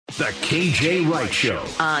The KJ Wright Show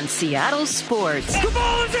on Seattle Sports. The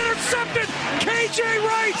ball is intercepted. KJ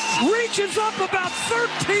Wright reaches up about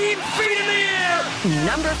 13 feet in the air.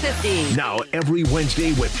 Number 50. Now every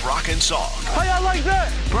Wednesday with Brock and Salk. How y'all like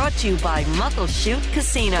that? Brought to you by Muckleshoot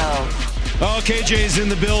Casino. Oh, KJ's in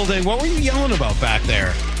the building. What were you yelling about back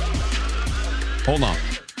there? Hold on.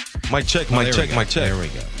 Mic check, mic check, mic check. There we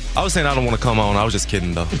go. I was saying I don't want to come on. I was just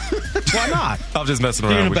kidding, though. Why not? I was just messing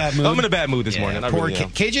around. You're in a bad mood? I'm in a bad mood this morning. Poor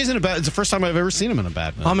KJ's in a bad. It's the first time I've ever seen him in a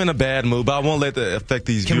bad mood. I'm in a bad mood, but I won't let that affect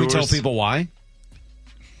these Can viewers. we tell people why?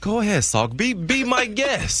 Go ahead, Salk. Be my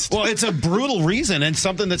guest. Well, it's a brutal reason and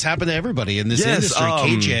something that's happened to everybody in this industry.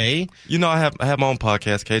 KJ. You know, I have my own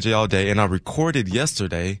podcast, KJ All Day, and I recorded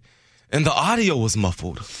yesterday, and the audio was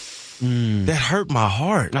muffled. That hurt my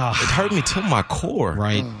heart. It hurt me to my core.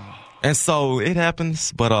 Right. And so it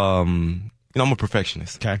happens, but you know, I'm a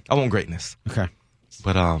perfectionist. Okay. I want greatness. Okay.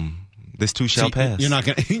 But this too shall pass. You're not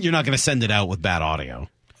gonna send it out with bad audio.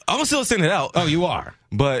 I'm gonna still send it out. Oh, you are.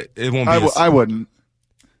 But it won't be. I wouldn't.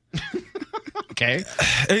 Okay.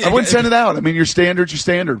 I wouldn't send it out. I mean, your standard's your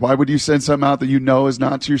standard. Why would you send something out that you know is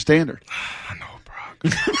not to your standard? I know,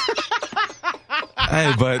 Brock.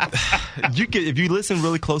 Hey, but if you listen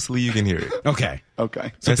really closely, you can hear it. Okay.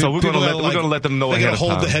 So we're gonna let them know they ahead gotta of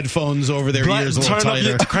hold time. the headphones over their ears a little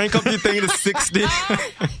tighter. Crank up your thing to 60.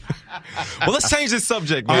 Well, let's change this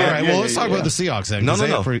subject, man. All right. Well, let's talk about the Seahawks then. No.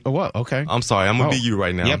 What? Okay. I'm sorry. I'm gonna be you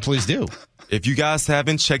right now. Yeah, please do. If you guys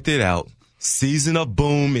haven't checked it out, Season of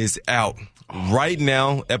Boom is out right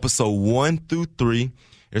now. Episode 1 through 3.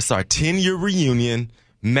 It's our 10-year reunion.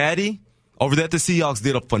 Maddie over there at the Seahawks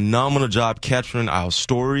did a phenomenal job capturing our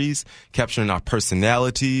stories, capturing our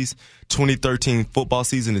personalities. 2013 football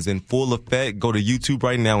season is in full effect. Go to YouTube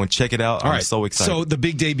right now and check it out. I'm so excited. So the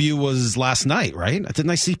big debut was last night, right? Didn't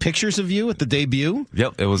I see pictures of you at the debut?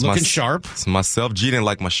 Yep, it was looking sharp. It's myself. G didn't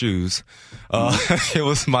like my shoes. It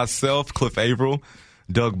was myself, Cliff Averill,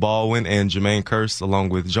 Doug Baldwin, and Jermaine Kearse, along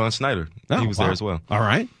with John Schneider. He was there as well. All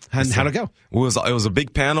right. How'd it go? It was a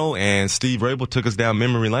big panel, and Steve Rabel took us down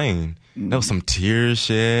memory lane. There was some tears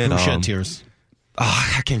shed. Who shed tears?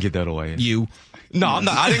 I can't get that away. You. No, I'm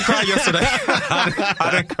not. I didn't cry yesterday. I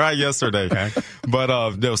didn't cry yesterday. Okay.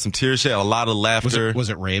 But there was some tears shed, a lot of laughter. Was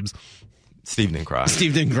it Rabes? Steve didn't cry.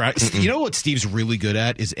 Steve didn't cry. You know what Steve's really good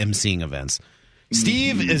at is emceeing events.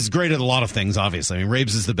 Steve is great at a lot of things, obviously. I mean,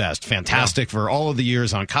 Rabes is the best. Fantastic for all of the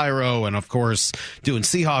years on Cairo and, of course, doing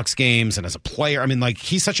Seahawks games and as a player. I mean, like,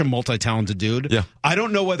 he's such a multi-talented dude. Yeah. I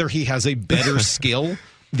don't know whether he has a better skill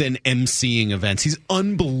than emceeing events. He's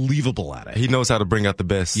unbelievable at it. He knows how to bring out the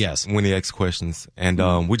best Yes. when he asks questions.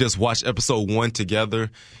 And we just watched episode 1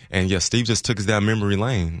 together. And, yeah, Steve just took us down memory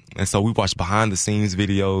lane. And so we watched behind-the-scenes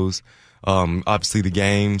videos, obviously the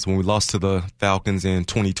games when we lost to the Falcons in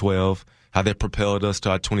 2012. How that propelled us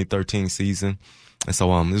to our 2013 season. And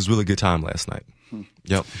so it was a really good time last night.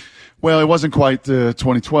 Yep. Well, it wasn't quite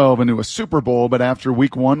 2012 into a Super Bowl, but after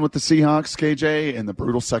week 1 with the Seahawks, KJ, in the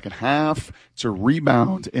brutal second half, to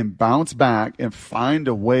rebound and bounce back and find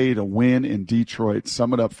a way to win in Detroit.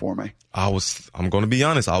 Sum it up for me. I'm going to be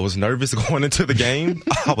honest. I was nervous going into the game.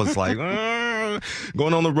 I was like,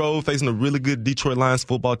 going on the road, facing a really good Detroit Lions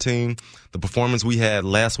football team. The performance we had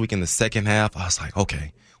last week in the second half, I was like,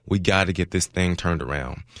 okay, we got to get this thing turned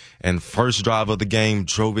around. And first drive of the game,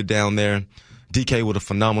 drove it down there. DK with a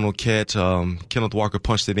phenomenal catch. Kenneth Walker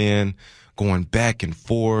punched it in, going back and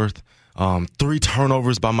forth. 3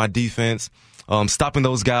 turnovers by my defense. Stopping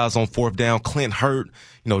those guys on 4th down. Clint Hurt,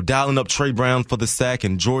 dialing up Trey Brown for the sack,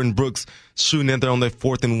 and Jordan Brooks shooting in there on their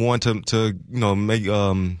 4th and 1 to make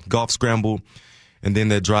golf scramble. And then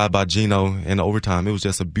that drive by Geno in overtime. It was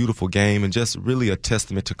just a beautiful game and just really a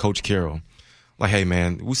testament to Coach Carroll. Like, hey,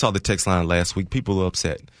 man, we saw the text line last week. People were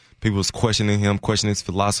upset. People was questioning him, questioning his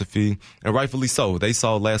philosophy, and rightfully so. They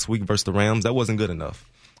saw last week versus the Rams. That wasn't good enough.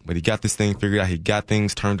 But he got this thing figured out. He got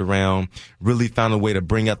things turned around, really found a way to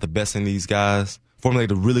bring out the best in these guys,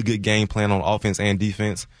 formulated a really good game plan on offense and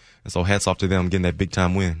defense. And so hats off to them getting that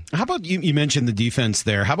big-time win. How about you mentioned the defense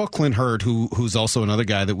there. How about Clint Hurt, who's also another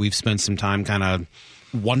guy that we've spent some time kind of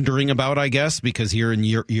wondering about, I guess, because here in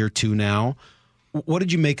year 2 now. What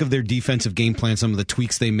did you make of their defensive game plan, some of the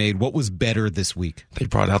tweaks they made? What was better this week? They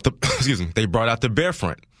brought out they brought out the bear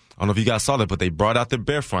front. I don't know if you guys saw that, but they brought out the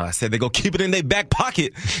bear front. I said they're going to keep it in their back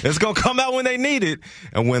pocket. It's going to come out when they need it.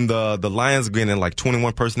 And when the Lions getting in like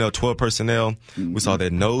 21 personnel, 12 personnel, we saw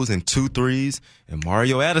their nose and 2 threes. And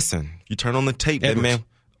Mario Addison, you turn on the tape, Edwards. that man.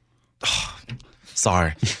 Oh,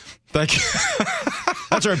 sorry. Thank you.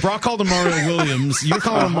 That's right. Brock called him Mario Williams. You're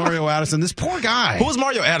calling him Mario Addison. This poor guy. Who was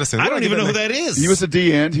Mario Addison? I don't even know who that is. He was a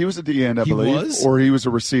D end. He was a D end, I believe. Was? Or he was a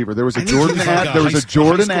receiver. There was a There was a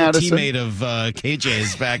Jordan Addison. teammate of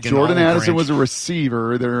KJ's back in Jordan Olive Addison Branch. was a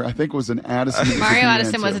receiver. There, I think, was an Addison. that was a Mario D end,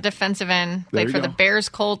 Addison was too. a defensive end. There Played you for go. the Bears,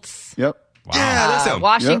 Colts, Yep. Yeah, that's him.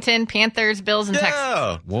 Washington, Panthers, Bills, and Texans.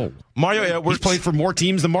 Yeah. Whoa. Mario He's Edwards. played for more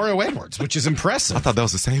teams than Mario Edwards, which is impressive. I thought that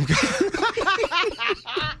was the same guy.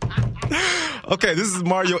 Okay, this is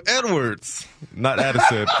Mario Edwards, not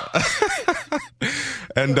Addison.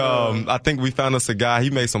 And I think we found us a guy. He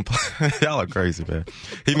made some y'all are crazy, man.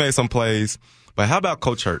 He made some plays. But how about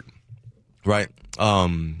Coach Hurt? Right?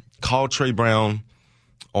 Called Trey Brown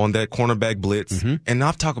on that cornerback blitz. And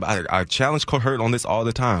I've talked about it. I challenge Coach Hurt on this all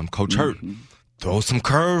the time. Coach Hurt, throw some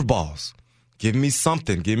curveballs. Give me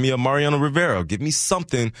something. Give me a Mariano Rivera. Give me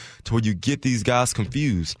something to where you get these guys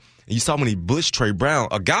confused. And you saw when he blitzed Trey Brown,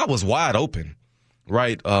 a guy was wide open,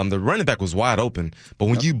 right? The running back was wide open. But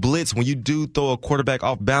when you blitz, when you do throw a quarterback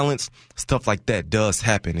off balance, stuff like that does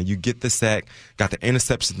happen. And you get the sack, got the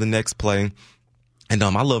interception the next play. And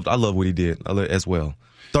I love what he did as well.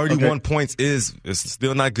 31 points is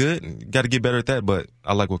still not good. You got to get better at that, but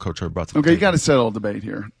I like what Coach Hurt brought to the Okay, you table. got to settle a debate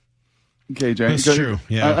here. Okay, Jay. That's true,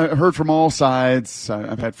 yeah. I heard from all sides.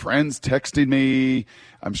 I've had friends texting me.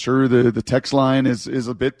 I'm sure the text line is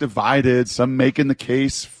a bit divided. Some making the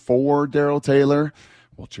case for Darrell Taylor.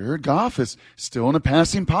 Well, Jared Goff is still in a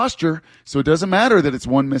passing posture, so it doesn't matter that it's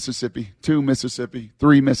 1 Mississippi, 2 Mississippi,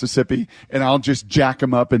 3 Mississippi, and I'll just jack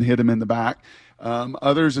him up and hit him in the back.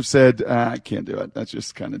 Others have said, I can't do it. That's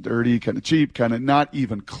just kind of dirty, kind of cheap, kind of not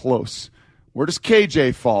even close. Where does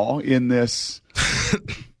KJ fall in this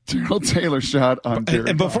Darrell Taylor shot on Jared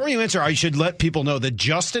And Goff? before you answer, I should let people know that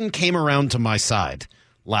Justin came around to my side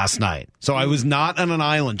last night. So I was not on an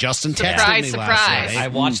island. Justin texted Surprise, me surprise. last night. I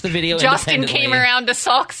watched the video Justin independently. came around to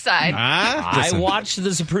Salk's side. I watched the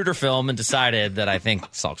Zapruder film and decided that I think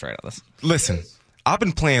Salk's right on this. Listen, I've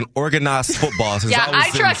been playing organized football since Yeah, I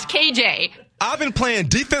was I trust KJ. I've been playing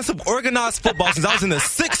defensive organized football since I was in the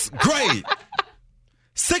 6th grade.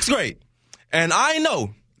 6th grade. And I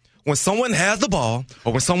know when someone has the ball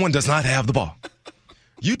or when someone does not have the ball.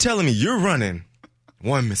 You telling me you're running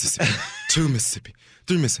 1 Mississippi, 2 Mississippi,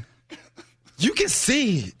 3 Mississippi. You can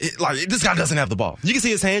see it, like this guy doesn't have the ball. You can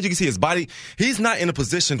see his hands, you can see his body. He's not in a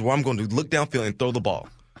position where I'm going to look downfield and throw the ball.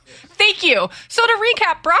 Thank you. So to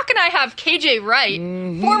recap, Brock and I have KJ Wright,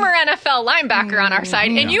 former NFL linebacker on our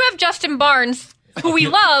side, and you have Justin Barnes, who we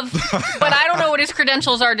love, but I don't know what his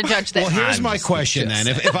credentials are to judge this. Well, here's my question then.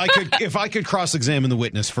 If I could cross-examine the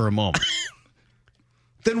witness for a moment,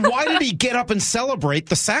 then why did he get up and celebrate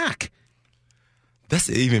the sack? That's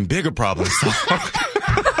an even bigger problem.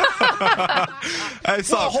 Hey,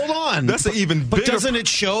 so, Well, hold on. That's an even But bigger. doesn't it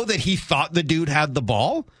show that he thought the dude had the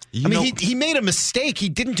ball? You I mean, know- he made a mistake. He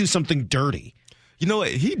didn't do something dirty. You know what?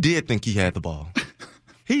 He did think he had the ball.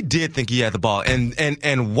 He did think he had the ball,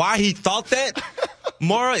 and why he thought that,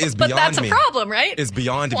 Mara, is But beyond that's a me. problem, right? It's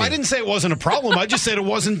beyond Well, me. I didn't say it wasn't a problem. I just said it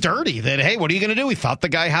wasn't dirty. That, hey, what are you going to do? He thought the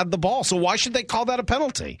guy had the ball. So why should they call that a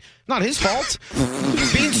penalty? Not his fault.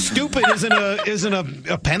 Being stupid isn't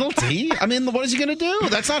a penalty. I mean, what is he going to do?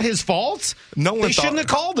 That's not his fault. No one They thought- shouldn't have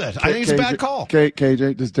called it. I think it's a bad call.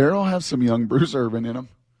 KJ, does Darrell have some young Bruce Irvin in him?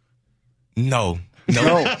 No.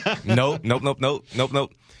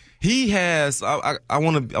 Nope. He has. I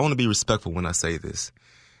want to be respectful when I say this.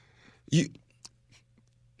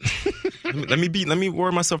 Let me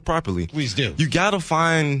word myself properly. Please do. You gotta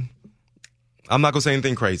find. I'm not gonna say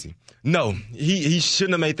anything crazy. No, he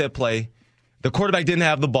shouldn't have made that play. The quarterback didn't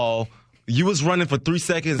have the ball. You was running for 3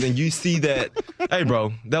 seconds, and you see that. Hey,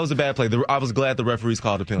 bro, that was a bad play. I was glad the referees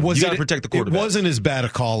called a penalty. You got to protect the quarterback. It wasn't as bad a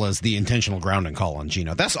call as the intentional grounding call on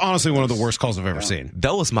Geno. That's honestly one of the worst calls I've ever seen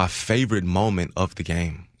That was my favorite moment of the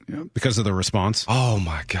game. because of the response. Oh,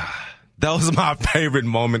 my God. That was my favorite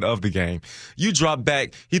moment of the game. You drop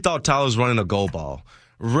back. He thought Tyler was running a goal ball.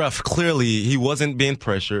 Ref, clearly, he wasn't being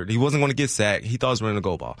pressured. He wasn't going to get sacked. He thought he was running a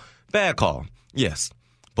goal ball. Bad call. Yes.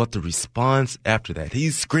 But the response after that,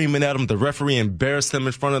 he's screaming at him. The referee embarrassed him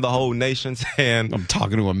in front of the whole nation. And I'm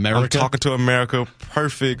talking to America. I'm talking to America.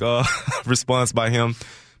 Perfect response by him.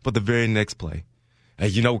 But the very next play. Hey,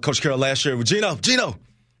 you know, Coach Carroll last year with Geno,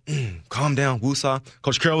 calm down, woosah.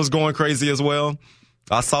 Coach Carroll was going crazy as well.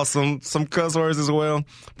 I saw some cuss words as well.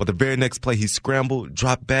 But the very next play, he scrambled,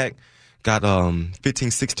 dropped back, got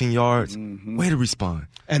 15, 16 yards. Way to respond.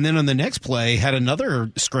 And then on the next play, had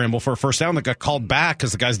another scramble for a first down that got called back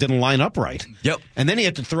because the guys didn't line up right. Yep. And then he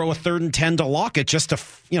had to throw a 3rd and 10 to Lockett just to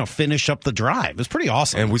finish up the drive. It was pretty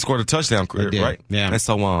awesome. And we scored a touchdown, right? Yeah. And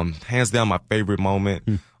so, hands down, my favorite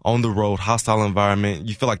moment on the road, hostile environment.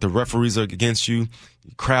 You feel like the referees are against you.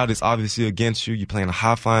 The crowd is obviously against you. You're playing a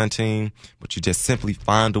high-flying team, but you just simply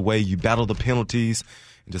find a way. You battle the penalties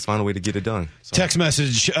and just find a way to get it done. So. Text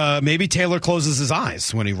message, maybe Taylor closes his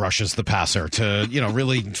eyes when he rushes the passer to,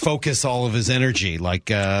 really focus all of his energy, like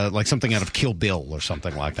something out of Kill Bill or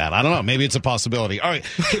something like that. I don't know. Maybe it's a possibility. All right,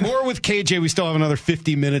 more with KJ. We still have another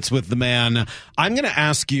 50 minutes with the man. I'm going to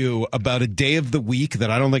ask you about a day of the week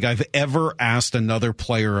that I don't think I've ever asked another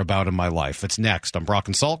player about in my life. It's next on Brock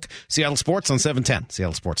and Salk, Seattle Sports on 710,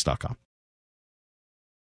 seattlesports.com.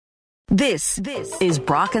 This is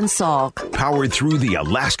Brock and Salk Powered through the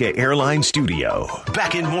Alaska Airlines studio.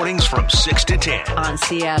 Back in mornings from 6 to 10. on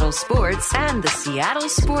Seattle Sports and the Seattle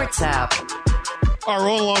Sports app. All right,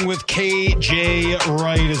 roll along with KJ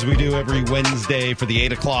Wright as we do every Wednesday for the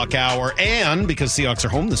 8 o'clock hour. And because Seahawks are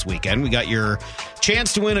home this weekend, we got your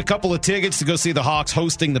chance to win a couple of tickets to go see the Hawks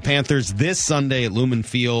hosting the Panthers this Sunday at Lumen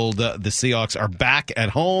Field. The Seahawks are back at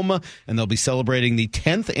home, and they'll be celebrating the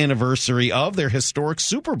 10th anniversary of their historic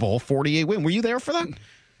Super Bowl 48 win. Were you there for that?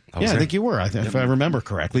 I think you were. If I remember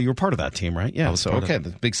correctly, you were part of that team, right? Yeah. So, okay, the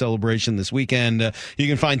big celebration this weekend. You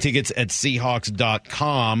can find tickets at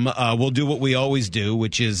Seahawks.com. We'll do what we always do,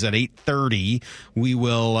 which is at 8:30, we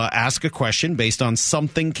will ask a question based on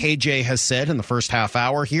something KJ has said in the first half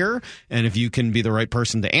hour here. And if you can be the right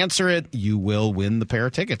person to answer it, you will win the pair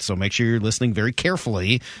of tickets. So make sure you're listening very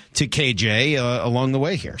carefully to KJ along the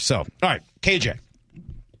way here. So, all right, KJ.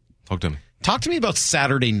 Talk to me about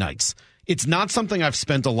Saturday nights. It's not something I've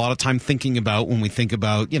spent a lot of time thinking about when we think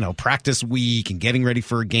about, practice week and getting ready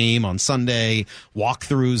for a game on Sunday,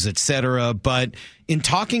 walkthroughs, etc. But in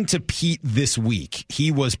talking to Pete this week,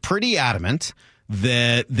 he was pretty adamant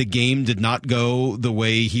that the game did not go the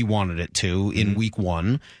way he wanted it to in week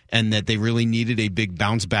 1 and that they really needed a big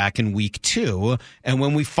bounce back in week 2. And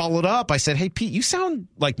when we followed up, I said, hey, Pete, you sound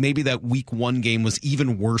like maybe that week 1 game was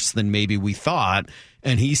even worse than maybe we thought.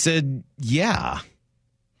 And he said, yeah.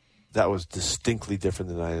 That was distinctly different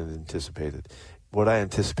than I had anticipated. What I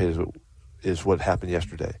anticipated is what happened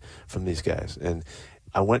yesterday from these guys. And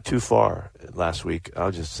I went too far last week.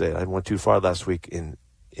 I'll just say it. I went too far last week in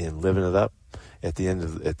living it up at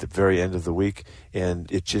the very end of the week. And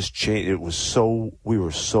it just changed. We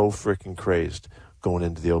were so freaking crazed going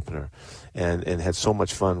into the opener and had so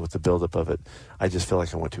much fun with the buildup of it. I just feel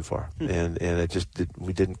like I went too far. And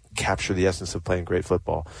we didn't capture the essence of playing great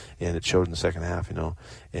football. And it showed in the second half,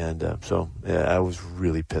 And so I was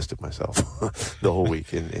really pissed at myself the whole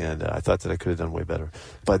week. And I thought that I could have done way better.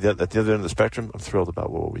 But at the other end of the spectrum, I'm thrilled about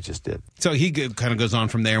what we just did. So he kind of goes on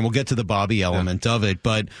from there, and we'll get to the Bobby element of it.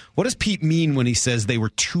 But what does Pete mean when he says they were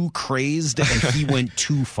too crazed and he went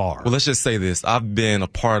too far? Well, let's just say this. I've been a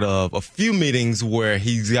part of a few meetings where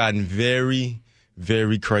he's gotten very,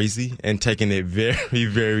 very crazy and taking it very,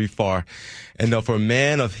 very far. And for a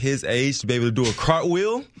man of his age to be able to do a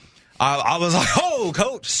cartwheel, I was like, oh,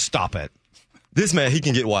 coach, stop it. This man, he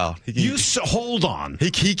can get wild. Hold on. He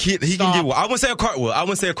can get wild. I wouldn't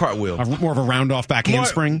say a cartwheel. More of a round off back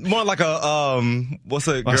handspring? More like a, what's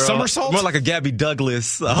a girl? A somersault? More like a Gabby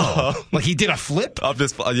Douglas. Like he did a flip?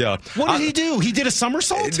 Yeah. What did he do? He did a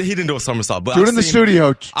somersault? He didn't do a somersault. But do it in the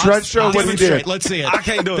studio. Try to show what he did. Let's see it. I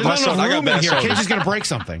can't do it. There's I got bad here. KJ's going to break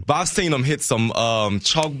something. But I've seen him hit some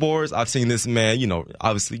chalkboards. I've seen this man,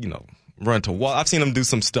 obviously, run to wall. I've seen him do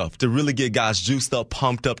some stuff to really get guys juiced up,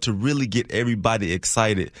 pumped up, to really get everybody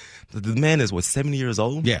excited. The man is, 70 years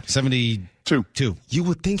old? Yeah, 72. You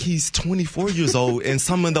would think he's 24 years old in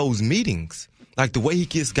some of those meetings. Like the way he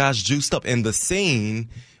gets guys juiced up. And the scene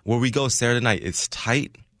where we go Saturday night, it's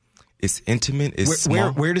tight. It's intimate. It's small.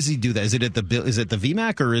 Where does he do that? Is it at the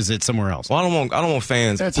VMAC or is it somewhere else? Well, I don't want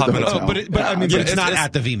fans popping up. But it's not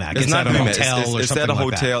at the VMAC. It's at a hotel or something like that. It's at a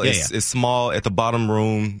hotel. It's small at the bottom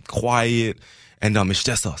room, quiet, and it's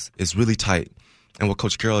just us. It's really tight. And what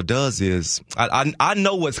Coach Carroll does is, I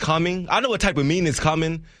know what's coming. I know what type of meeting is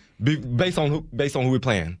coming based on who we're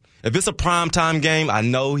playing. If it's a primetime game, I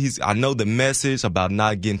know the message about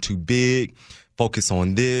not getting too big. Focus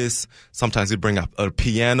on this. Sometimes they bring up a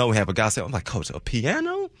piano. Have a guy say, I'm like, Coach, a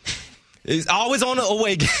piano? It's always on an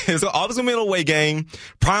away game. It's always going to be an away game.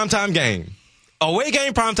 Primetime game. Away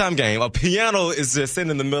game, primetime game. A piano is just sitting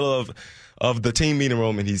in the middle of the team meeting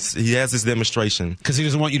room, and he has this demonstration. Because he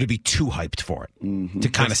doesn't want you to be too hyped for it, to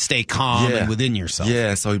kind of stay calm and within yourself.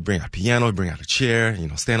 Yeah, so he bring out a piano, he bring out a chair,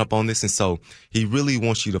 stand up on this. And so he really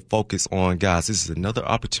wants you to focus on, guys, this is another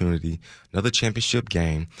opportunity, another championship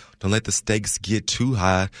game. Don't let the stakes get too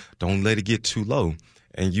high. Don't let it get too low.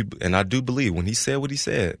 And I do believe when he said what he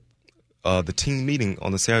said, the team meeting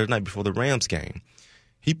on the Saturday night before the Rams game,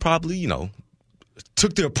 he probably,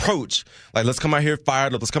 took the approach, like, let's come out here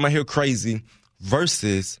fired up, let's come out here crazy,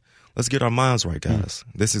 versus let's get our minds right, guys.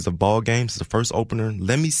 This is a ball game. This is the first opener.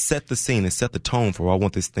 Let me set the scene and set the tone for what I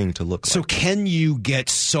want this thing to look like. So can you get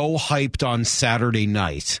so hyped on Saturday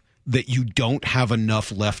night that you don't have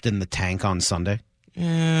enough left in the tank on Sunday?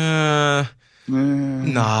 Yeah. You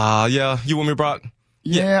want me, Brock?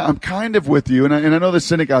 Yeah, I'm kind of with you. And I know the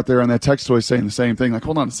cynic out there on that text toy saying the same thing. Like,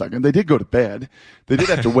 hold on a second. They did go to bed. They did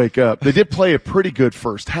have to wake up. They did play a pretty good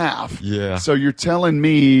first half. Yeah. So you're telling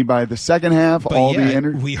me by the second half, the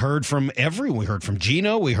energy. We heard from everyone. We heard from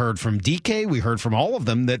Gino. We heard from DK. We heard from all of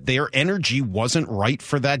them that their energy wasn't right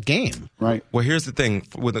for that game. Right. Well, here's the thing.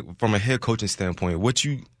 From a head coaching standpoint, what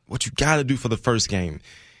you got to do for the first game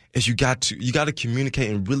is you got to communicate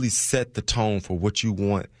and really set the tone for what you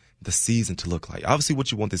want the season to look like. Obviously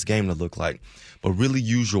what you want this game to look like, but really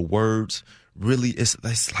use your words. Really, it's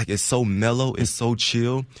so mellow, it's so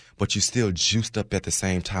chill, but you're still juiced up at the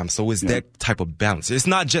same time. So it's that type of balance. It's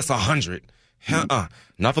not just 100.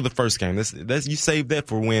 Not for the first game. You save that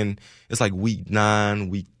for when it's like week 9,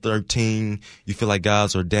 week 13, you feel like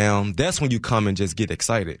guys are down. That's when you come and just get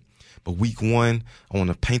excited. But week 1, I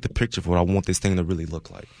want to paint the picture for what I want this thing to really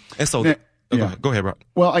look like. And so... Go ahead, Rob.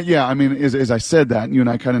 Well, as I said that, you and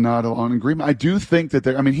I kind of nod along in agreement. I do think that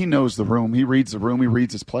he knows the room. He reads the room. He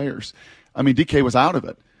reads his players. DK was out of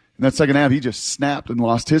it. In that second half, he just snapped and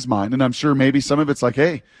lost his mind. And I'm sure maybe some of it's like,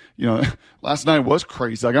 hey, last night was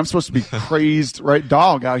crazy. Like, I'm supposed to be crazed, right,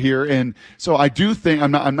 dog out here. And so I do think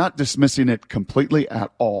I'm not dismissing it completely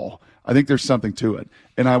at all. I think there's something to it.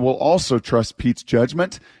 And I will also trust Pete's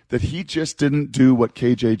judgment that he just didn't do what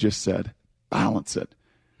KJ just said. Balance it.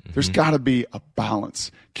 There's got to be a balance.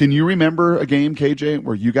 Can you remember a game, KJ,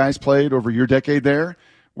 where you guys played over your decade there,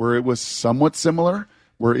 where it was somewhat similar,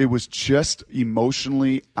 where it was just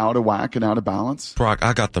emotionally out of whack and out of balance? Brock,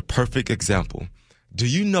 I got the perfect example. Do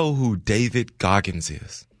you know who David Goggins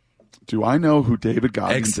is? Do I know who David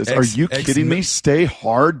Goggins is? Are you kidding me? Stay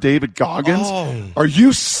hard, David Goggins? Oh. Are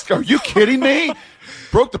you kidding me?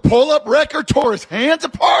 Broke the pull-up record, tore his hands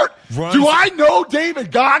apart. Do I know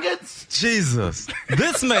David Goggins? Jesus.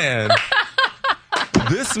 This man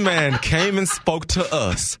came and spoke to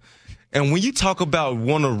us. And when you talk about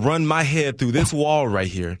want to run my head through this wall right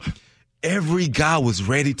here, every guy was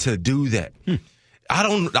ready to do that.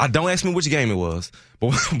 Don't ask me which game it was,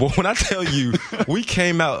 but when I tell you we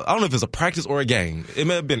came out, I don't know if it was a practice or a game. It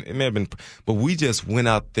may have been, but we just went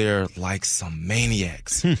out there like some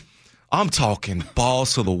maniacs. I'm talking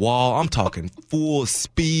balls to the wall. I'm talking full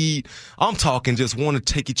speed. I'm talking just want to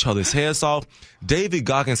take each other's heads off. David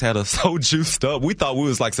Goggins had us so juiced up. We thought we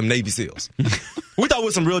was like some Navy SEALs. We thought we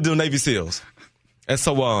was some real deal Navy SEALs. And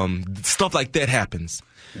so stuff like that happens.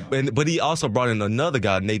 Yeah. But he also brought in another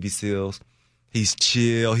guy, Navy SEALs. He's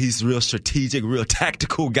chill. He's real strategic, real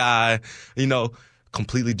tactical guy.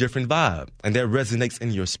 Completely different vibe. And that resonates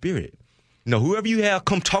in your spirit. Whoever you have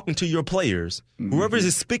come talking to your players, whoever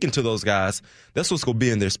is speaking to those guys, that's what's going to be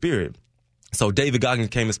in their spirit. So David Goggins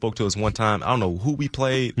came and spoke to us one time. I don't know who we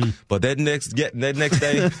played, but that next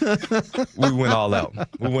day, we went all out.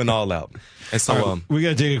 And so we got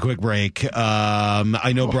to take a quick break.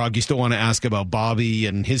 I know, Brock, you still want to ask about Bobby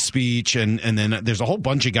and his speech, and then there's a whole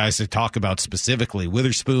bunch of guys to talk about specifically.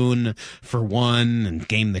 Witherspoon, for one, and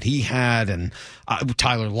game that he had, and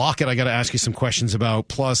Tyler Lockett. I got to ask you some questions about.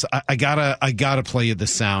 Plus, I gotta play you the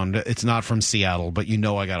sound. It's not from Seattle, but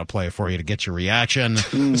I got to play it for you to get your reaction.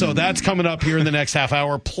 So that's coming up here in the next half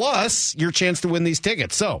hour. Plus, your chance to win these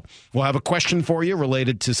tickets. So we'll have a question for you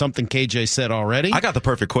related to something KJ said already. I got the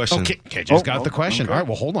perfect question. Okay, KJ's got the question. Okay. All right,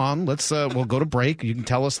 well, hold on. Let's we'll go to break. You can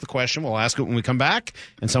tell us the question. We'll ask it when we come back,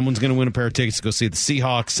 and someone's going to win a pair of tickets to go see the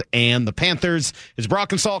Seahawks and the Panthers. It's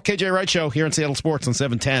Brock and Salt, KJ Wright Show here in Seattle Sports on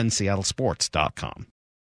 710 seattlesports.com.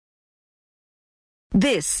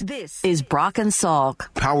 This is Brock and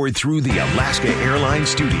Salk. Powered through the Alaska Airlines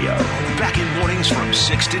studio. Back in mornings from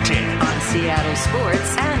 6 to 10. On Seattle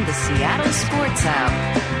Sports and the Seattle Sports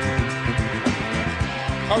app.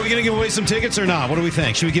 Are we going to give away some tickets or not? What do we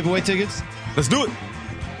think? Should we give away tickets? Let's do it.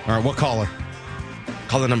 All right, what caller?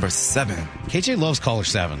 Caller number 7. KJ loves caller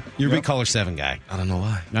 7. You're a big caller 7 guy. I don't know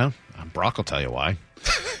why. No? Brock will tell you why.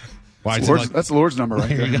 Why that's the Lord's number right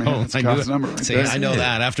there. There you go. That's God's number right there. I know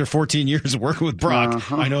that. After 14 years of working with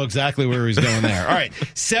Brock, I know exactly where he's going there. All right.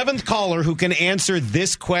 Seventh caller who can answer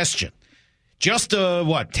this question. Just,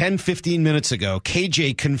 10, 15 minutes ago,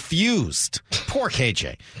 KJ confused. Poor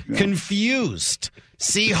KJ. Yeah. Confused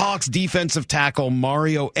Seahawks defensive tackle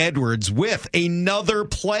Mario Edwards with another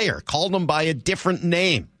player. Called him by a different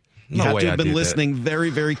name. You have to have been listening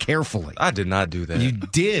very, very carefully. I did not do that. You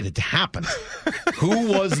did. It happened. Who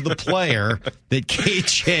was the player that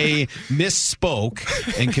KJ misspoke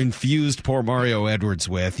and confused poor Mario Edwards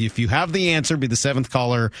with? If you have the answer, be the seventh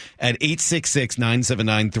caller at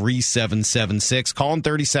 866-979-3776. Call in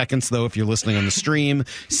 30 seconds, though, if you're listening on the stream.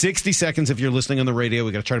 60 seconds if you're listening on the radio.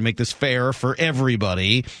 We got to try to make this fair for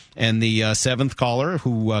everybody. And the seventh caller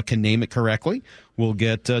who can name it correctly will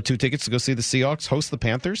get 2 tickets to go see the Seahawks host the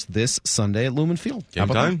Panthers this Sunday at Lumen Field. Game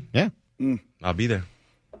time? Yeah. I'll be there.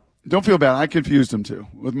 Don't feel bad. I confused him, too,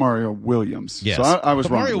 with Mario Williams. Yes. So I was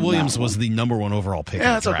wrong. Mario Williams was the number one overall pick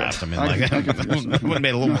in the draft. Okay. I mean, that would have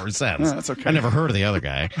made a little more sense. Yeah, that's okay. I never heard of the other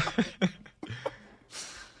guy.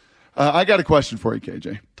 I got a question for you,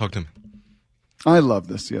 KJ. Talk to me. I loved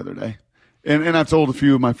this the other day. And I've told a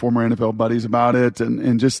few of my former NFL buddies about it,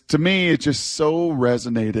 and just to me, it just so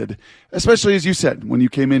resonated, especially as you said, when you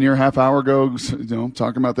came in here a half hour ago,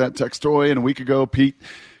 talking about that text toy, and a week ago, Pete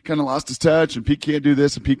kind of lost his touch, and Pete can't do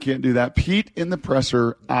this, and Pete can't do that. Pete in the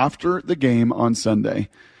presser after the game on Sunday,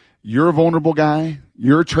 you're a vulnerable guy,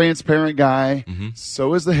 you're a transparent guy,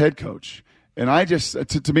 so is the head coach. And I just,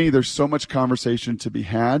 to me, there's so much conversation to be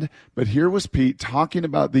had. But here was Pete talking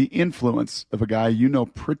about the influence of a guy you know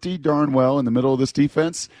pretty darn well in the middle of this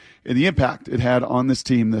defense and the impact it had on this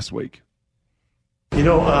team this week.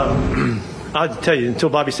 I'll tell you, until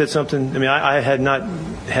Bobby said something, I mean, I had not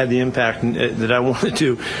had the impact that I wanted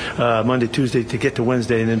to Monday, Tuesday to get to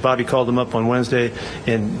Wednesday. And then Bobby called him up on Wednesday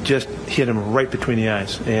and just hit him right between the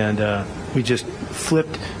eyes. And we just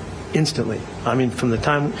flipped instantly. I mean, from the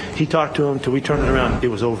time he talked to him till we turned it around, it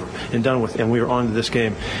was over and done with, and we were on to this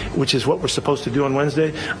game, which is what we're supposed to do on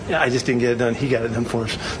Wednesday. I just didn't get it done. He got it done for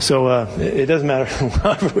us. So it doesn't matter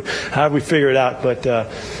how we figure it out, but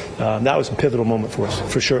that was a pivotal moment for us.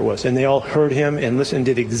 For sure it was. And they all heard him and listened and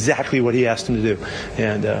did exactly what he asked them to do,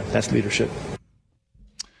 and that's leadership.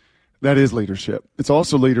 That is leadership. It's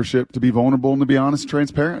also leadership to be vulnerable and to be honest and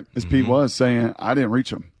transparent, as Pete was saying, I didn't reach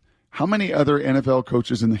him. How many other NFL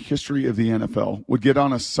coaches in the history of the NFL would get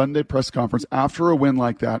on a Sunday press conference after a win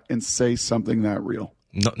like that and say something that real?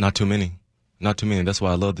 No, not too many. Not too many. That's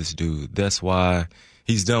why I love this dude. That's why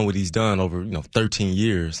he's done what he's done over 13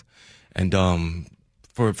 years. And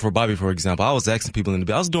for Bobby, for example, I was asking people in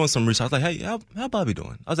the I was doing some research. I was like, hey, how Bobby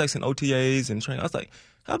doing? I was asking OTAs and training. I was like,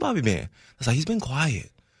 how Bobby been? I was like, he's been quiet.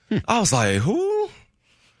 I was like, who?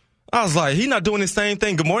 I was like, he's not doing the same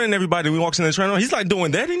thing. Good morning, everybody. We walks in the training room. He's not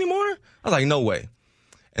doing that anymore. I was like, no way.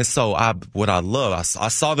 And so what I love, I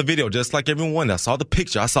saw the video just like everyone. I saw the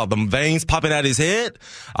picture. I saw the veins popping out his head.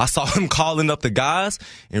 I saw him calling up the guys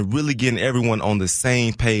and really getting everyone on the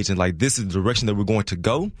same page. And like, this is the direction that we're going to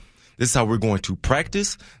go. This is how we're going to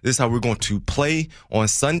practice. This is how we're going to play on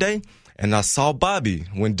Sunday. And I saw Bobby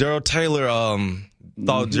when Darrell Taylor,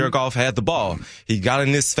 thought Jared Goff had the ball. He got in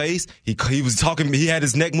his face. He was talking. He had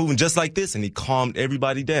his neck moving just like this, and he calmed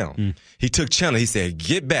everybody down. He took Chandler. He said,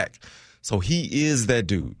 "Get back." So he is that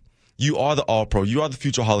dude. You are the All-Pro. You are the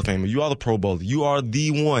future Hall of Famer. You are the Pro Bowler. You are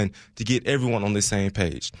the one to get everyone on the same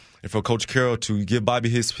page. And for Coach Carroll to give Bobby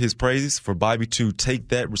his praises, for Bobby to take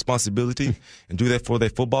that responsibility and do that for their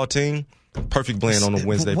football team. Perfect blend on a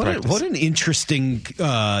Wednesday practice. What an interesting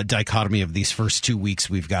dichotomy of these first 2 weeks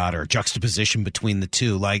we've got, or juxtaposition between the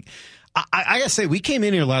two. Like, I gotta say, we came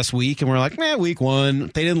in here last week and we're like, week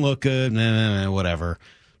one, they didn't look good, whatever.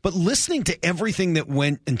 But listening to everything that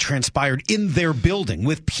went and transpired in their building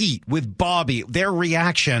with Pete, with Bobby, their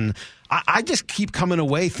reaction, I just keep coming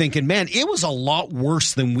away thinking, man, it was a lot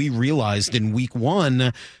worse than we realized in week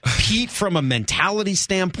one. Pete, from a mentality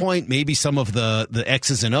standpoint, maybe some of the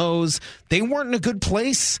X's and O's, they weren't in a good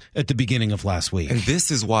place at the beginning of last week. And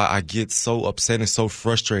this is why I get so upset and so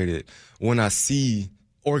frustrated when I see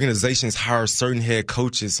organizations hire certain head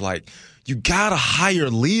coaches. Like, you got to hire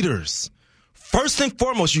leaders. First and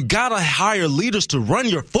foremost, you got to hire leaders to run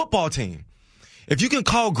your football team. If you can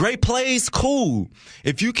call great plays, cool.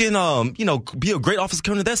 If you can, be a great offensive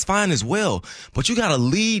coordinator, that's fine as well. But you got to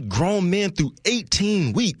lead grown men through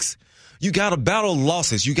 18 weeks. You got to battle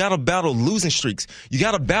losses. You got to battle losing streaks. You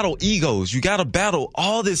got to battle egos. You got to battle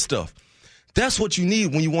all this stuff. That's what you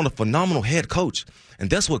need when you want a phenomenal head coach. And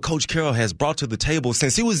that's what Coach Carroll has brought to the table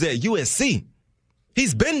since he was at USC.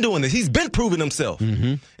 He's been doing this. He's been proving himself.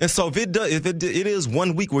 And so if it is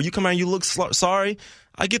 1 week where you come out and you look sorry,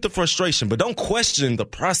 I get the frustration. But don't question the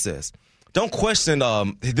process. Don't question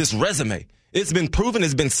this resume. It's been proven.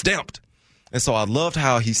 It's been stamped. And so I loved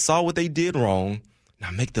how he saw what they did wrong.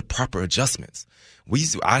 Now make the proper adjustments.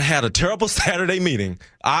 I had a terrible Saturday meeting.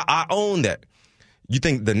 I own that. You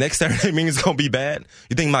think the next Saturday meeting is going to be bad?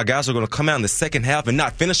 You think my guys are going to come out in the second half and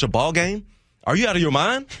not finish a ball game? Are you out of your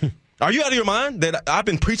mind? Are you out of your mind that I've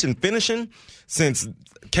been preaching finishing since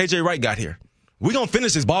KJ Wright got here? We're going to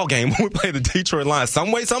finish this ball game when we play the Detroit Lions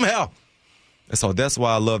some way, somehow. And so that's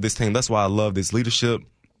why I love this team. That's why I love this leadership.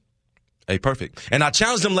 Hey, perfect. And I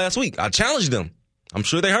challenged them last week. I challenged them. I'm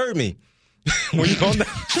sure they heard me. When you're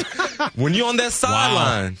on that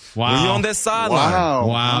sideline. Wow. When you're on that sideline.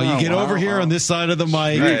 Wow. You get over here on this side of the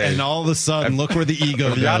mic, and all of a sudden, look where the ego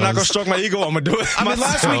goes. Y'all not going to stroke my ego. I'm going to do it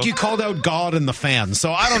last week you called out God and the fans,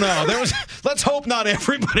 so I don't know. Let's hope not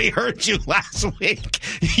everybody heard you last week.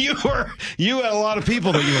 You had a lot of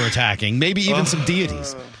people that you were attacking, maybe even some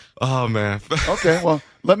deities. Oh, man. Okay, well,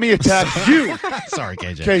 let me attack you. Sorry,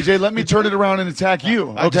 KJ. KJ, let me turn it around and attack you,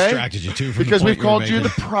 okay? I distracted you, too, from because the we've point we were called you the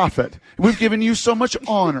making. prophet. We've given you so much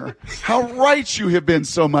honor. How right you have been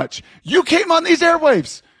so much. You came on these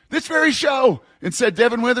airwaves, this very show, and said,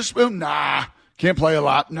 Devin Witherspoon, nah, can't play a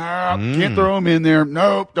lot. Nah, can't throw him in there.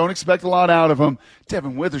 Nope, don't expect a lot out of him.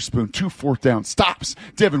 Devin Witherspoon, 2 4th down stops.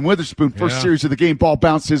 Devin Witherspoon, first series of the game, ball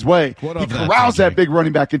bounced his way. He corrals that big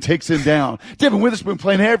running back and takes him down. Devin Witherspoon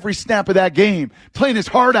playing every snap of that game, playing his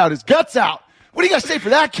heart out, his guts out. What do you got to say for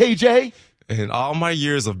that, KJ? In all my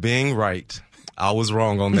years of being right, I was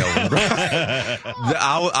wrong on that one.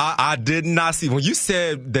 I did not see. When you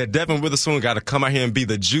said that Devin Witherspoon got to come out here and be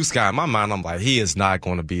the juice guy, in my mind, I'm like, he is not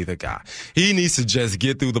going to be the guy. He needs to just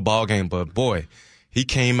get through the ball game. But, boy, he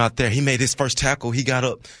came out there. He made his first tackle. He got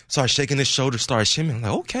up, started shaking his shoulder, started shimmying. I'm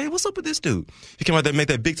like, okay, what's up with this dude? He came out there and made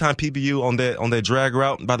that big-time PBU on that drag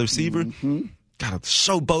route by the receiver. Got a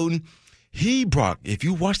showboating. If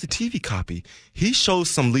you watch the TV copy, he showed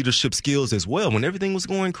some leadership skills as well. When everything was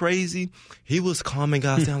going crazy, he was calming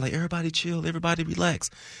guys down, like, everybody chill, everybody relax.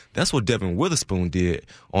 That's what Devin Witherspoon did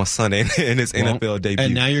on Sunday in his NFL debut.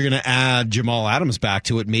 And now you're going to add Jamal Adams back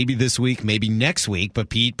to it, maybe this week, maybe next week. But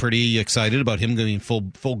Pete, pretty excited about him going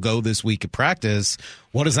full go this week of practice.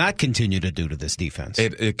 What does that continue to do to this defense?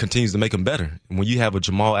 It continues to make him better. When you have a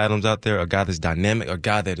Jamal Adams out there, a guy that's dynamic, a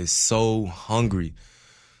guy that is so hungry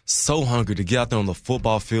to get out there on the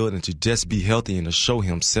football field and to just be healthy and to show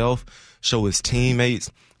himself, show his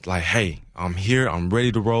teammates, like, hey, I'm here, I'm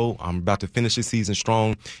ready to roll, I'm about to finish this season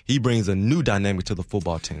strong. He brings a new dynamic to the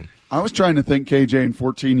football team. I was trying to think, KJ, in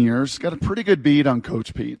 14 years, got a pretty good beat on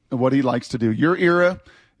Coach Pete and what he likes to do. Your era,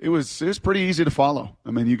 it was pretty easy to follow.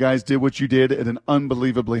 I mean, you guys did what you did at an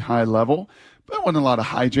unbelievably high level. But there wasn't a lot of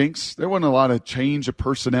hijinks. There wasn't a lot of change of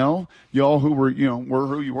personnel. Y'all who were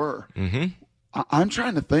who you were. Mm-hmm. I'm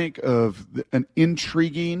trying to think of an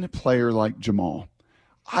intriguing player like Jamal.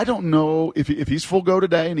 I don't know if he's full go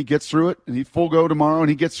today and he gets through it, and he's full go tomorrow and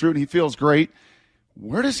he gets through it and he feels great.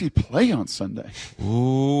 Where does he play on Sunday?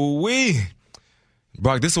 Ooh-wee.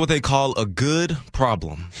 Brock, this is what they call a good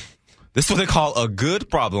problem. This is what they call a good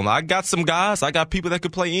problem. I got some guys, I got people that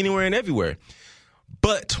could play anywhere and everywhere.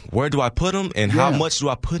 But where do I put them, and how much do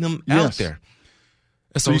I put them out there?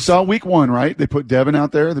 So you saw week 1, right? They put Devin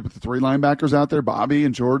out there. They put the 3 linebackers out there, Bobby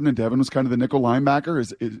and Jordan, and Devin was kind of the nickel linebacker.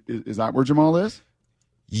 Is that where Jamal is?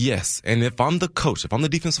 Yes, and if I'm the coach, if I'm the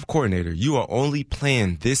defensive coordinator, you are only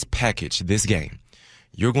playing this package, this game.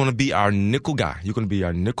 You're going to be our nickel guy. You're going to be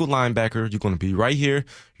our nickel linebacker. You're going to be right here.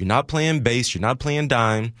 You're not playing base. You're not playing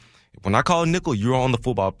dime. When I call nickel, you're on the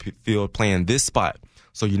football field playing this spot.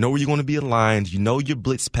 So you know where you're going to be aligned. You know your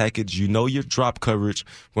blitz package. You know your drop coverage.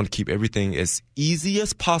 We're going to keep everything as easy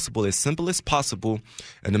as possible, as simple as possible,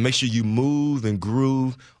 and to make sure you move and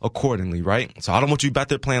groove accordingly, right? So I don't want you back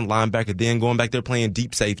there playing linebacker, then going back there playing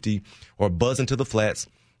deep safety or buzzing to the flats.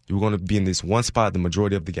 You're going to be in this one spot the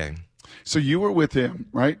majority of the game. So you were with him,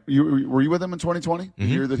 right? Were you with him in 2020, the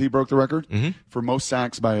year that he broke the record for most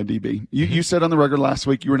sacks by a DB? You said on the record last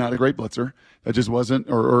week you were not a great blitzer. That just wasn't,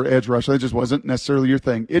 or edge rusher. That just wasn't necessarily your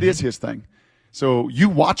thing. It is his thing. So you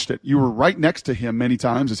watched it. You were right next to him many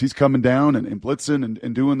times as he's coming down and blitzing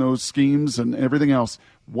and doing those schemes and everything else.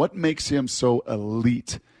 What makes him so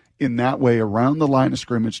elite in that way around the line of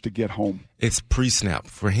scrimmage to get home? It's pre-snap.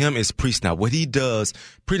 For him, it's pre-snap. What he does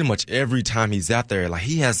pretty much every time he's out there, like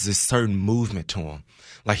he has this certain movement to him.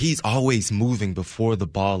 Like he's always moving before the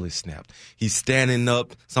ball is snapped. He's standing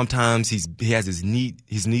up. Sometimes he has his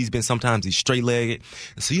knees bent. Sometimes he's straight-legged.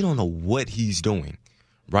 So you don't know what he's doing.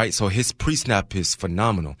 right? So his pre-snap is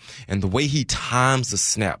phenomenal. And the way he times the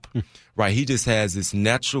snap, right, he just has this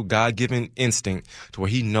natural God-given instinct to where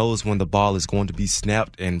he knows when the ball is going to be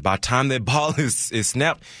snapped. And by the time that ball is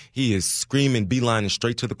snapped, he is screaming, beelining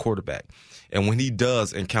straight to the quarterback. And when he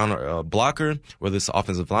does encounter a blocker, whether it's an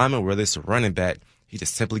offensive lineman, whether it's a running back, he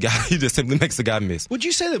just simply makes the guy miss. Would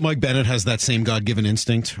you say that Mike Bennett has that same God-given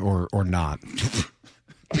instinct or not?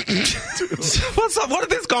 What's up? Where did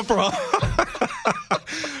this come from?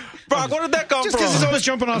 Brock, where did that come Just from? because he's always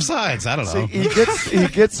jumping off sides. I don't know. See, he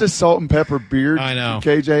gets the salt and pepper beard. I know.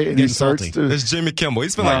 KJ, and he starts salty. to. It's Jimmy Kimmel.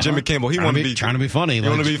 He's been like Jimmy Kimmel. He want to be trying to be funny. He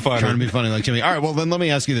want to be funny. Trying to be funny like Jimmy. All right. Well, then let me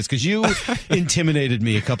ask you this, because you intimidated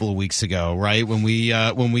me a couple of weeks ago, right? When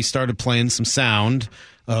we started playing some sound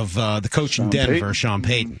of the coach in Denver, Sean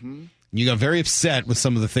Payton. Mm-hmm. You got very upset with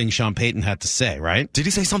some of the things Sean Payton had to say, right? Did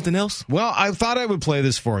he say something else? Well, I thought I would play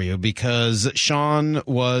this for you because Sean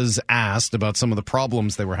was asked about some of the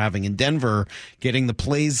problems they were having in Denver getting the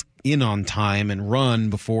plays in on time and run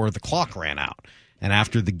before the clock ran out. And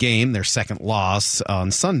after the game, their second loss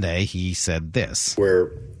on Sunday, he said this.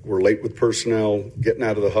 We're late with personnel, getting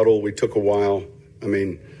out of the huddle. We took a while. I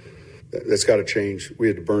mean, that's got to change. We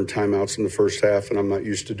had to burn timeouts in the first half, and I'm not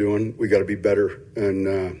used to doing. We got to be better,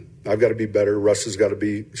 and I've got to be better. Russ has got to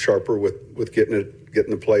be sharper with getting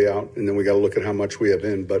the play out, and then we got to look at how much we have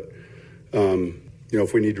in. But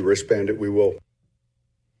if we need to wristband it, we will.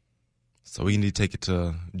 So we need to take it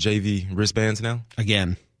to JV wristbands now?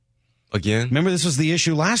 Again. Remember, this was the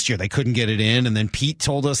issue last year. They couldn't get it in, and then Pete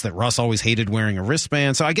told us that Russ always hated wearing a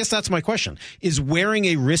wristband. So I guess that's my question. Is wearing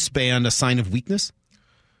a wristband a sign of weakness?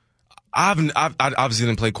 I obviously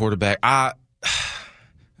didn't play quarterback.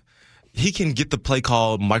 He can get the play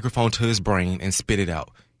call microphone to his brain and spit it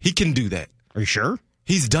out. He can do that. Are you sure?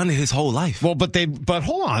 He's done it his whole life. Well, but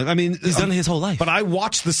hold on. I mean, he's done it his whole life. But I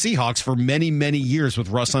watched the Seahawks for many, many years with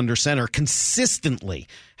Russ under center consistently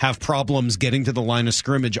have problems getting to the line of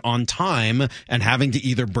scrimmage on time and having to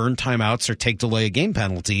either burn timeouts or take delay of game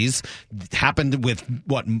penalties. It happened with,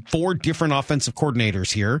 4 different offensive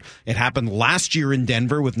coordinators here. It happened last year in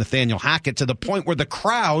Denver with Nathaniel Hackett to the point where the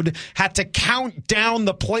crowd had to count down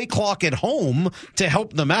the play clock at home to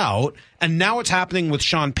help them out. And now it's happening with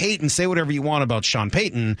Sean Payton. Say whatever you want about Sean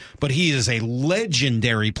Payton, but he is a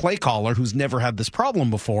legendary play caller who's never had this problem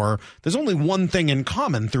before. There's only one thing in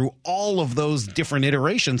common through all of those different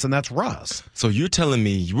iterations, and that's Russ. So you're telling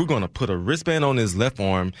me you were going to put a wristband on his left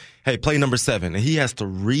arm, hey, play number 7, and he has to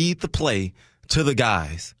read the play to the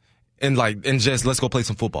guys and just let's go play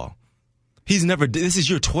some football. This is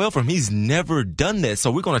year 12 for him. He's never done that.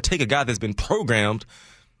 So we're going to take a guy that's been programmed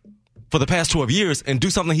for the past 12 years and do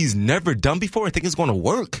something he's never done before and think it's going to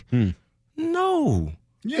work. No.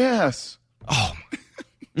 Yes. Oh,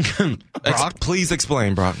 Brock, please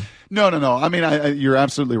explain, Brock. No. I mean, you're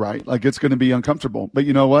absolutely right. It's going to be uncomfortable. But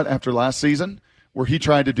you know what? After last season, where he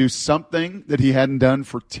tried to do something that he hadn't done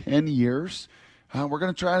for 10 years, we're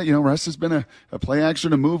going to try to, Russ has been a play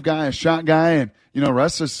action, a move guy, a shot guy. And,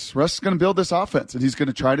 Russ is going to build this offense. And he's going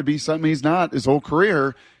to try to be something he's not his whole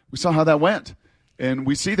career. We saw how that went. And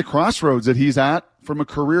we see the crossroads that he's at from a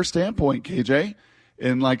career standpoint, KJ.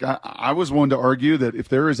 And, I was one to argue that if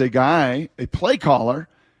there is a guy, a play caller,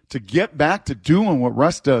 to get back to doing what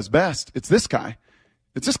Russ does best, it's this guy.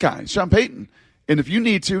 It's this guy, Sean Payton. And if you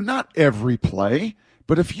need to, not every play,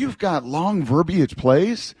 but if you've got long verbiage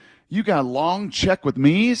plays, you got long check with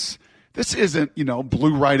me's, this isn't,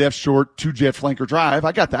 blue right F short, 2-jet flanker drive.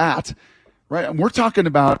 I got that, right? And we're talking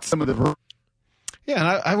about some of the Yeah,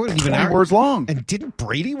 and I wouldn't even 20 words long. And didn't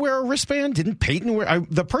Brady wear a wristband? Didn't Peyton wear?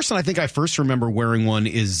 The person I think I first remember wearing one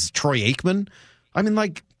is Troy Aikman. I mean,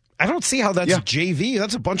 I don't see how that's JV.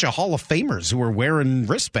 That's a bunch of Hall of Famers who are wearing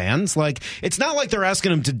wristbands. It's not like they're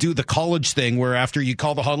asking them to do the college thing where after you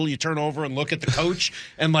call the huddle, you turn over and look at the coach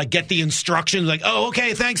and get the instructions. Oh,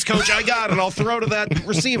 okay, thanks, coach. I got it. I'll throw to that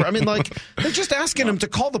receiver. I mean, they're just asking him to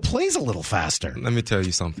call the plays a little faster. Let me tell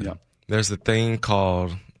you something. Yeah. There's a thing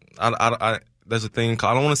called there's a thing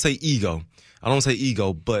called, I don't want to say ego. I don't want to say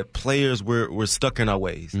ego, but players, we're stuck in our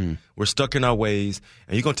ways. We're stuck in our ways,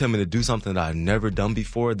 and you're going to tell me to do something that I've never done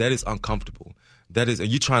before? That is uncomfortable. Are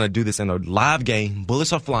you trying to do this in a live game?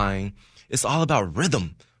 Bullets are flying. It's all about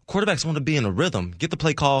rhythm. Quarterbacks want to be in a rhythm. Get the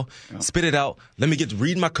play call, spit it out. Let me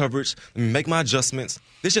read my coverage. Let me make my adjustments.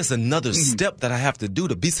 It's just another step that I have to do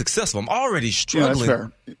to be successful. I'm already struggling. Yeah,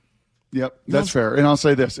 that's fair. Yep, that's fair. And I'll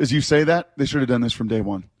say this. As you say that, they should have done this from day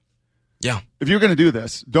one. Yeah. If you're going to do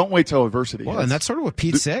this, don't wait till adversity Well, hits. and that's sort of what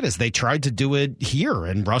Pete said is they tried to do it here,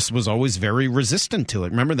 and Russ was always very resistant to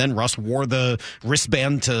it. Remember then Russ wore the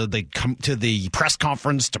wristband to the press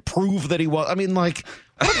conference to prove that he was. I mean,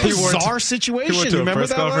 Bizarre situation. Remember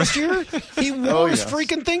that last year? He wore his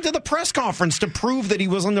freaking thing to the press conference to prove that he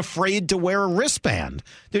wasn't afraid to wear a wristband.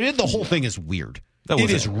 Dude, the whole thing is weird.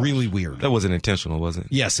 It is really weird. That wasn't intentional, was it?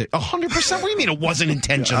 Yes, 100%. What do you mean it wasn't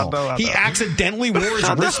intentional? I know. He accidentally wore his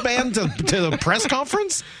wristband to the press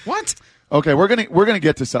conference? What? Okay, we're gonna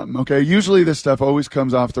get to something. Okay, usually this stuff always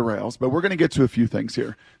comes off the rails, but we're gonna get to a few things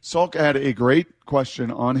here. Salk had a great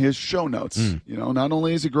question on his show notes. You know, not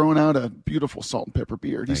only is he growing out a beautiful salt and pepper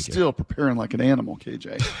beard, he's still preparing like an animal,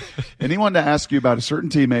 KJ. And he wanted to ask you about a certain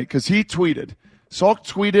teammate because he tweeted. Salk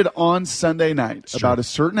tweeted on Sunday night about a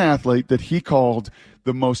certain athlete that he called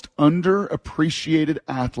the most underappreciated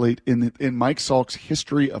athlete in Mike Salk's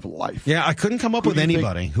history of life. Yeah, I couldn't come up with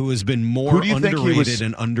anybody who has been more underrated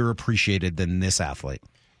and underappreciated than this athlete.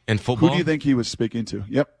 In football? Who do you think he was speaking to?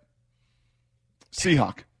 Yep.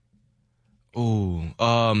 Seahawk. Ooh.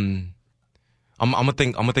 I'm gonna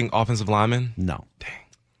think offensive lineman. No.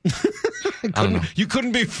 Dang. I don't know. You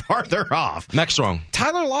couldn't be farther off. Max Strong.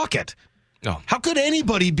 Tyler Lockett. No. How could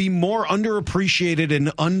anybody be more underappreciated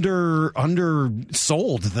and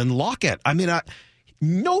undersold than Lockett? I mean,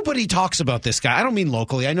 nobody talks about this guy. I don't mean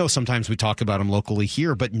locally. I know sometimes we talk about him locally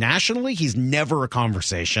here, but nationally, he's never a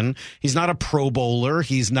conversation. He's not a Pro Bowler.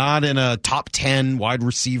 He's not in a top 10 wide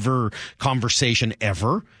receiver conversation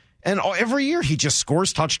ever. And every year he just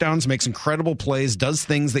scores touchdowns, makes incredible plays, does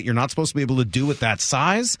things that you're not supposed to be able to do with that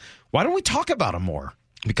size. Why don't we talk about him more?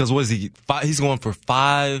 Because what is he? He's going for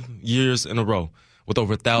 5 years in a row with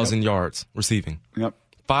over 1,000 yards receiving. Yep.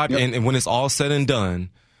 And when it's all said and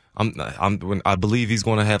done, I believe he's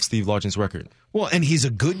going to have Steve Largent's record. Well, and he's a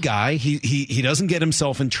good guy. He doesn't get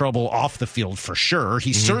himself in trouble off the field for sure.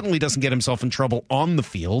 He certainly doesn't get himself in trouble on the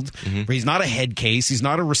field. He's not a head case. He's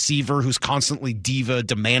not a receiver who's constantly diva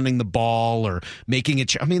demanding the ball or making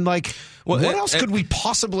it. I mean, like, what else could we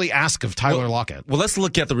possibly ask of Tyler Lockett? Well, let's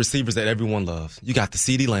look at the receivers that everyone loves. You got the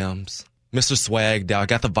CeeDee Lambs, Mr. Swagged out,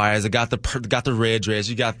 got the Byers, got the red dress,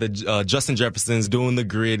 you got the Justin Jeffersons doing the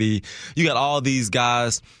gritty. You got all these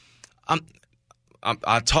guys.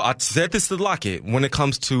 I said this to Lockett when it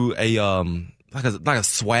comes to like a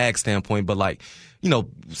swag standpoint, but like, you know,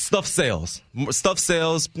 stuff sells,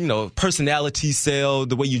 you know, personality sell,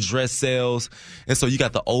 the way you dress sells. And so you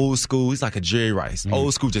got the old school. He's like a Jerry Rice,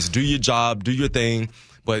 old school. Just do your job, do your thing.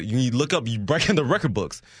 But you look up, you break in the record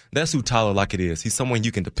books. That's who Tyler Lockett is. He's someone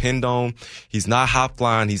you can depend on. He's not high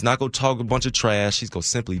flying. He's not going to talk a bunch of trash. He's going to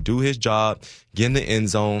simply do his job, get in the end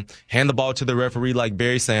zone, hand the ball to the referee like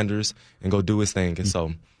Barry Sanders, and go do his thing. And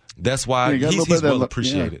so that's why he's well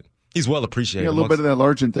appreciated. He's well appreciated. Yeah, a little bit of that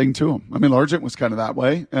Largent thing to him. I mean, Largent was kind of that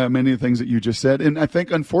way. Many of the things that you just said. And I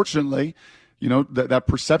think, unfortunately, you know, that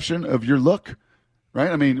perception of your look,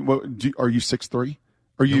 right? I mean, are you 6'3"?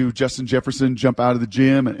 Are you Justin Jefferson, jump out of the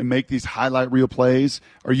gym and make these highlight reel plays?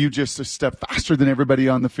 Are you just a step faster than everybody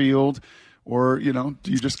on the field? Or, you know,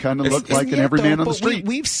 do you just kind of look like an everyman on the street?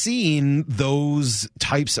 We've seen those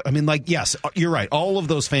types. I mean, like, yes, you're right. All of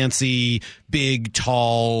those fancy, big,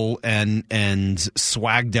 tall, and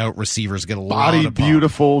swagged out receivers get a lot of pub.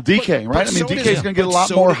 Beautiful DK, right? I mean, DK's going to get a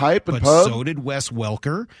lot more hype and pub. So did Wes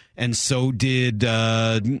Welker, and so did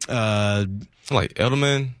like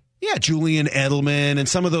Edelman. Yeah, Julian Edelman and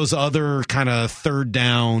some of those other kind of third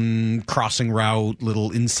down crossing route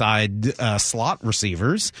little inside slot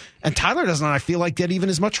receivers. And Tyler doesn't, I feel like, get even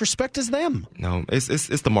as much respect as them. No, it's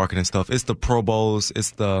the marketing stuff. It's the Pro Bowls.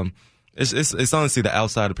 It's honestly the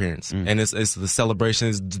outside appearance. And it's the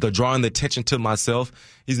celebrations, the drawing the attention to myself.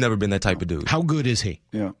 He's never been that type of dude. How good is he?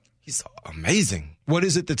 Yeah. He's amazing. What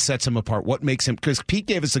is it that sets him apart? What makes him? Because Pete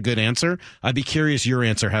gave us a good answer. I'd be curious your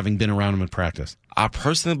answer, having been around him in practice. I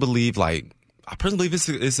personally believe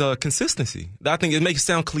it's a consistency. I think it makes it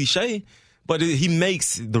sound cliche, but he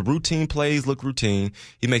makes the routine plays look routine.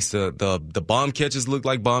 He makes the bomb catches look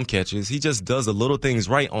like bomb catches. He just does the little things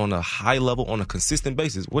right on a high level, on a consistent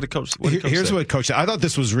basis. What did Coach say? What Coach said. I thought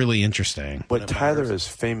this was really interesting. What Tyler is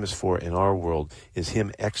famous for in our world is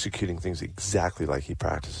him executing things exactly like he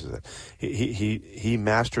practices it. He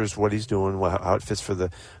masters what he's doing, how it fits for the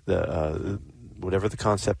whatever the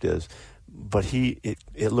concept is. But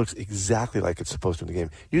it looks exactly like it's supposed to in the game.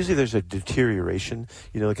 Usually there's a deterioration.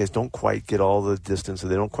 You know, the guys don't quite get all the distance, or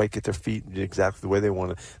they don't quite get their feet exactly the way they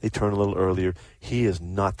want to. They turn a little earlier. He is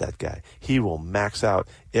not that guy. He will max out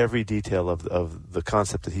every detail of the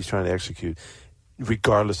concept that he's trying to execute,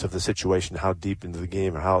 regardless of the situation, how deep into the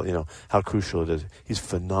game, or how crucial it is. He's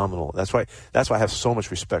phenomenal. That's why I have so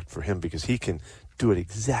much respect for him, because he can do it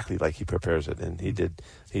exactly like he prepares it, and he did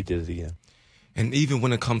it again. And even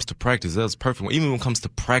when it comes to practice, that was perfect. Even when it comes to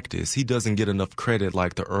practice, he doesn't get enough credit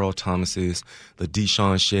like the Earl Thomases, the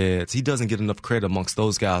Deshaun Sheds. He doesn't get enough credit amongst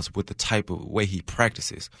those guys with the type of way he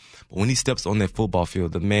practices. But when he steps on that football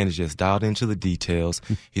field, the man is just dialed into the details.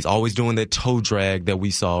 He's always doing that toe drag that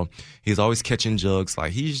we saw. He's always catching jugs.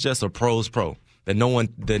 Like, he's just a pro's pro that no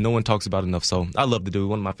one talks about enough. So I love the dude.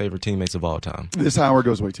 One of my favorite teammates of all time. This hour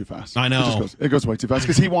goes way too fast. I know. It goes way too fast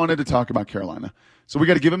because he wanted to talk about Carolina. So we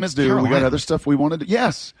got to give him his due. Carolina. We got other stuff we wanted to.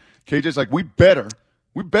 Yes. KJ's like, we better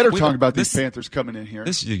talk about these Panthers coming in here.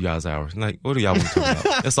 This is you guys' hour. Like, what do y'all want to talk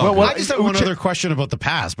about? That's all. I just have one other question about the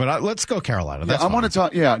past, but let's go Carolina. That's I want to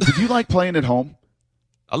talk. Yeah. Did you like playing at home?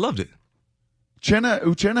 I loved it.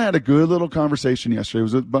 Uchenna had a good little conversation yesterday. It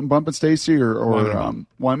was with Bump and Stacy or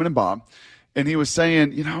Wyman and Bob. And he was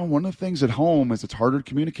saying, one of the things at home is it's harder to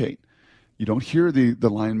communicate. You don't hear the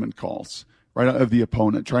lineman calls, right, of the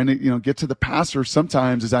opponent. Trying to, get to the passer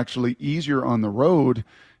sometimes is actually easier on the road. And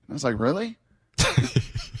I was like, really?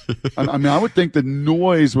 I mean, I would think the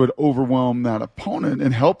noise would overwhelm that opponent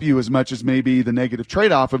and help you as much as maybe the negative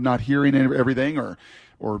trade-off of not hearing everything or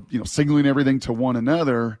signaling everything to one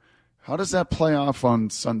another. How does that play off on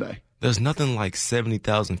Sunday? There's nothing like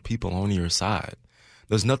 70,000 people on your side.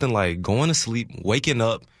 There's nothing like going to sleep, waking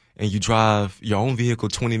up, and you drive your own vehicle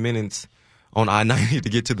 20 minutes on I-90 to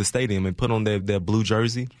get to the stadium and put on their blue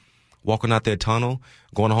jersey, walking out that tunnel,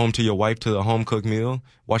 going home to your wife to a home-cooked meal,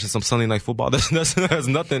 watching some Sunday Night Football. There's nothing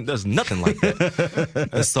like that.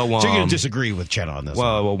 And so you're going to disagree with Chenna on this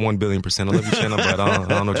one. Well, 1 billion%. I love you, Chenna, but I don't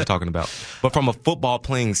know what you're talking about. But from a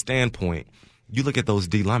football-playing standpoint, you look at those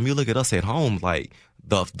D-linemen, you look at us at home, like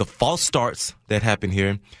the false starts that happen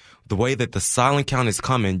here, the way that the silent count is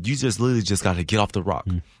coming, you just literally just got to get off the rock.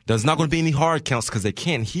 There's not going to be any hard counts because they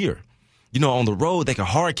can't hear. On the road, they can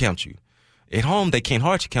hard count you. At home, they can't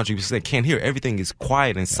hard count you because they can't hear. Everything is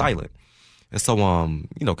quiet and silent. And so,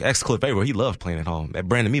 ex-Cliff Averill, he loved playing at home. That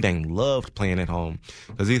Brandon Meebang loved playing at home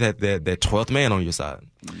because he had that 12th man on your side.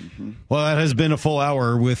 Mm-hmm. Well, that has been a full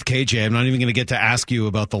hour with KJ. I'm not even going to get to ask you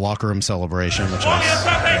about the locker room celebration, which was...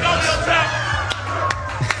 Hey,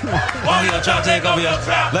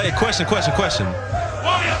 question.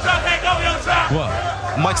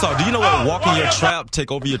 What? Mike Starr, do you know what walking your trap,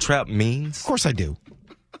 take over your trap means? Of course I do.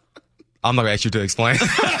 I'm not going to ask you to explain. Of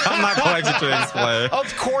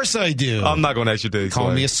course I do. I'm not going to ask you to explain.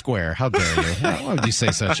 Call me a square. How dare you? Why would you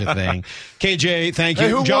say such a thing? KJ, thank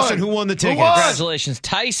you. Hey, Justin, who won the tickets? Congratulations.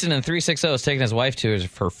 Tyson in 360 is taking his wife to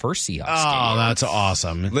her first Seahawks game. Oh, that's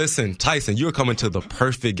awesome. Listen, Tyson, you're coming to the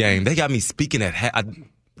perfect game. They got me speaking at halftime.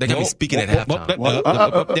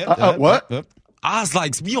 What? I was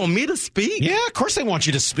like, you want me to speak? Yeah, of course they want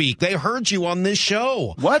you to speak. They heard you on this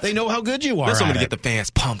show. What? They know how good you are. Let's want me to get the fans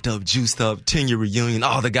pumped up, juiced up, 10-year reunion,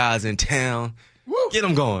 all the guys in town. Woo. Get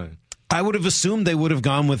them going. I would have assumed they would have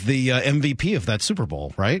gone with the MVP of that Super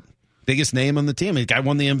Bowl, right? Biggest name on the team. The guy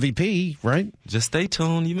won the MVP, right? Just stay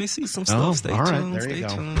tuned. You may see some stuff. Stay tuned. There you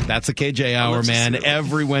go. Tuned. That's a KJ Hour, man.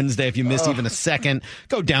 Every Wednesday. If you missed even a second,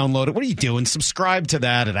 go download it. What are you doing? Subscribe to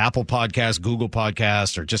that at Apple Podcasts, Google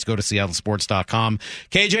Podcasts, or just go to seattlesports.com.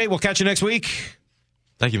 KJ, we'll catch you next week.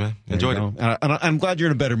 Thank you, man. Enjoyed it. And I'm glad you're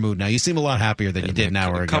in a better mood now. You seem a lot happier than you did an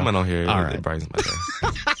hour ago. Coming on here. All right. It brightens my day.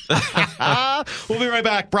 We'll be right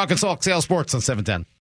back. Brock and Salk, Seattle Sports on 710.